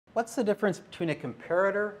What's the difference between a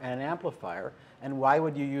comparator and an amplifier, and why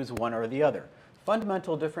would you use one or the other?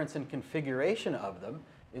 Fundamental difference in configuration of them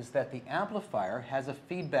is that the amplifier has a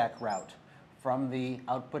feedback route from the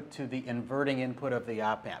output to the inverting input of the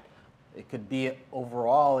op-amp. It could be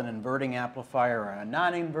overall an inverting amplifier or a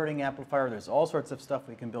non-inverting amplifier. There's all sorts of stuff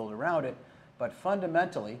we can build around it, but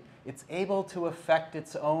fundamentally it's able to affect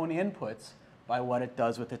its own inputs by what it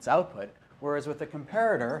does with its output, whereas with a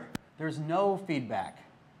comparator there's no feedback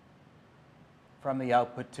from the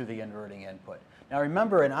output to the inverting input. Now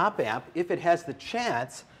remember, an op-amp, if it has the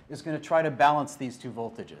chance, is going to try to balance these two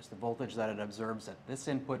voltages, the voltage that it observes at this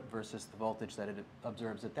input versus the voltage that it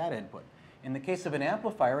observes at that input. In the case of an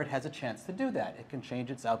amplifier, it has a chance to do that. It can change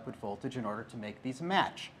its output voltage in order to make these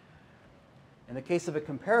match. In the case of a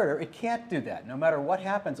comparator, it can't do that. No matter what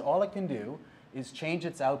happens, all it can do is change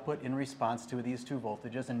its output in response to these two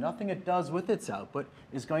voltages, and nothing it does with its output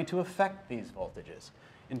is going to affect these voltages.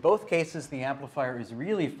 In both cases, the amplifier is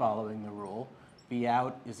really following the rule,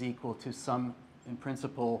 Vout is equal to some, in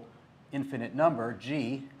principle, infinite number,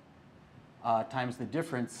 G, times the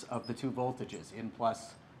difference of the two voltages, in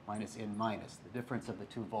plus minus in minus, the difference of the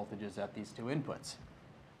two voltages at these two inputs.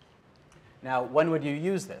 Now, when would you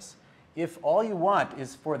use this? If all you want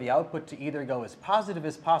is for the output to either go as positive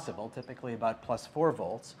as possible, typically about plus 4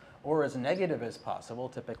 volts, or as negative as possible,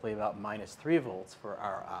 typically about minus 3 volts for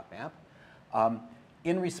our op-amp,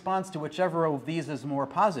 in response to whichever of these is more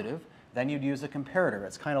positive, then you'd use a comparator.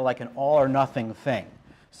 It's kind of like an all or nothing thing.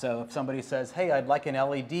 So if somebody says, hey, I'd like an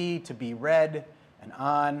LED to be red and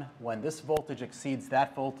on when this voltage exceeds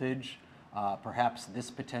that voltage, perhaps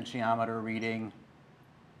this potentiometer reading,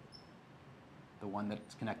 the one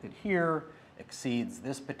that's connected here, exceeds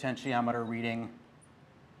this potentiometer reading,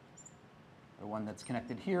 the one that's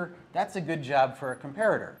connected here, that's a good job for a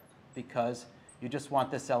comparator because you just want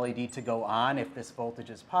this LED to go on if this voltage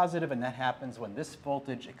is positive, and that happens when this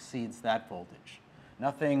voltage exceeds that voltage.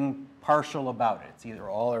 Nothing partial about it. It's either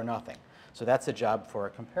all or nothing. So that's a job for a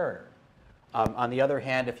comparator. On the other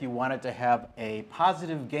hand, if you wanted to have a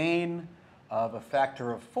positive gain of a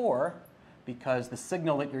factor of 4, because the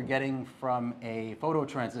signal that you're getting from a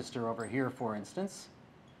phototransistor over here, for instance,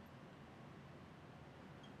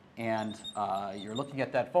 and you're looking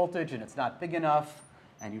at that voltage and it's not big enough,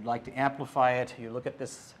 and you'd like to amplify it, you look at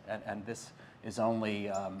this, and this is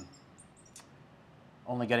only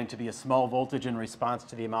getting to be a small voltage in response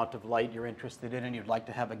to the amount of light you're interested in, and you'd like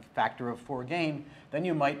to have a factor of 4 gain, then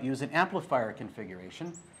you might use an amplifier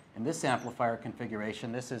configuration. In this amplifier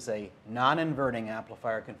configuration, this is a non-inverting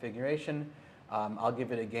amplifier configuration. I'll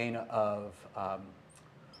give it a gain of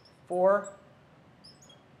 4.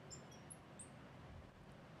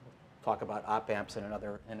 Talk about op-amps in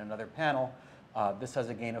another panel. This has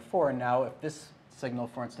a gain of 4, and now if this signal,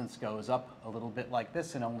 for instance, goes up a little bit like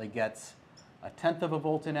this and only gets 1/10 of a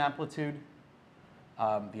volt in amplitude,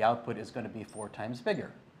 the output is going to be 4 times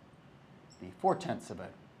bigger, be 4/10 of a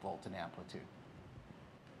volt in amplitude.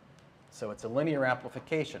 So it's a linear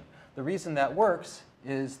amplification. The reason that works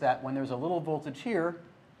is that when there's a little voltage here,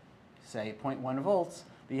 say 0.1 volts,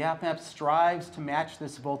 the op-amp strives to match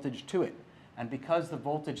this voltage to it. And because the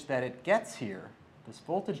voltage that it gets here, this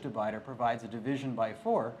voltage divider provides a division by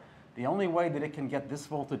 4, the only way that it can get this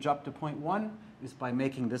voltage up to 0.1 is by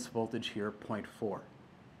making this voltage here 0.4.